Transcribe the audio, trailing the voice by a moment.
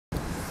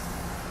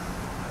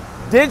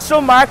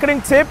Digital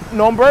marketing tip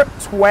number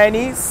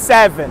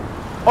 27.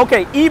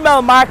 Okay,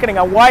 email marketing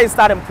and why is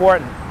that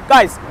important?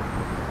 Guys,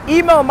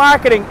 email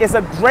marketing is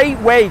a great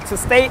way to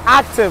stay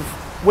active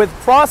with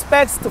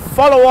prospects, to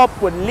follow up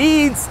with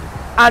leads,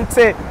 and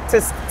to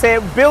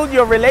build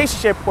your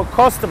relationship with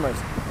customers.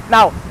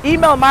 Now,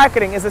 email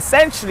marketing is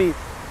essentially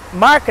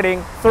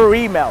marketing through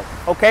email,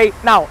 okay?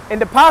 Now, in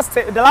the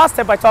last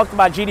tip I talked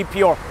about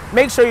GDPR.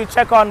 Make sure you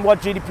check on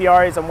what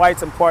GDPR is and why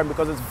it's important,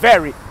 because it's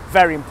very,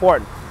 very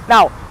important.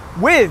 Now,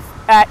 with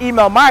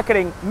email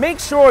marketing, make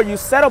sure you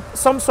set up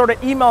some sort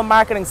of email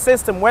marketing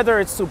system,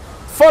 whether it's to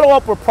follow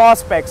up with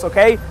prospects,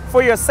 okay,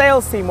 for your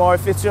sales team, or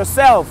if it's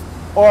yourself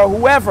or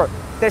whoever.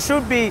 There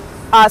should be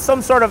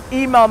some sort of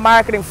email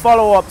marketing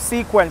follow-up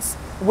sequence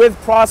with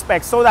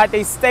prospects so that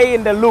they stay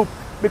in the loop,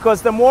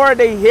 because the more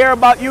they hear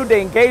about you,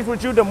 they engage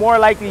with you, the more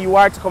likely you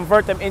are to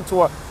convert them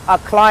into a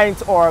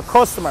client or a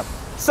customer.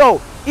 So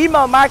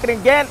email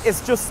marketing, again,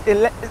 is just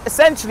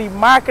essentially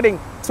marketing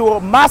to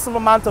a massive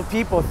amount of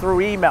people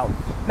through email.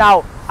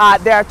 Now,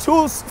 there are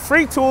tools,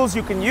 free tools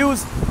you can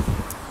use,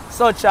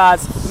 such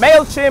as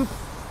MailChimp,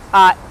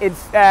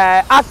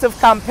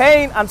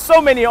 ActiveCampaign, and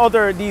so many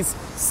other these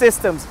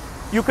systems.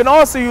 You can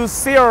also use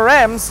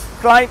CRMs,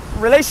 client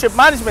relationship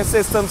management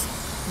systems,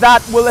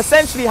 that will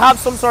essentially have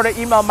some sort of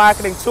email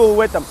marketing tool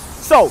with them.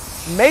 So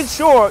make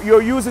sure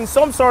you're using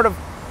some sort of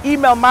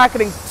email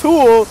marketing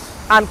tool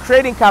and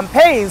creating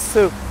campaigns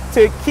to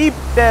keep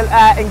the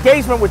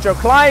engagement with your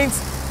clients,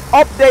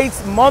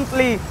 updates,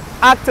 monthly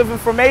active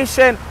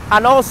information,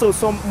 and also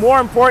some more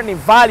importantly,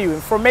 value,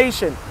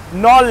 information,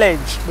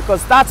 knowledge,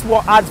 because that's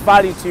what adds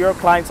value to your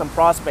clients and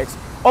prospects.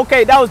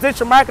 Okay, that was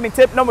digital marketing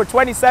tip number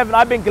 27.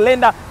 I've been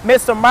Galinda,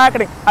 Mr.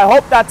 Marketing. I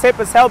hope that tip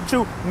has helped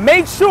you.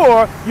 Make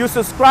sure you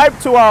subscribe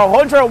to our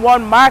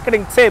 101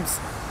 marketing tips,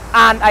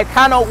 and I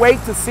cannot wait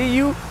to see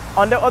you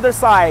on the other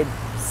side.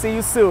 See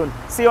you soon.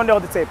 See you on the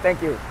other tip.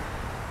 Thank you.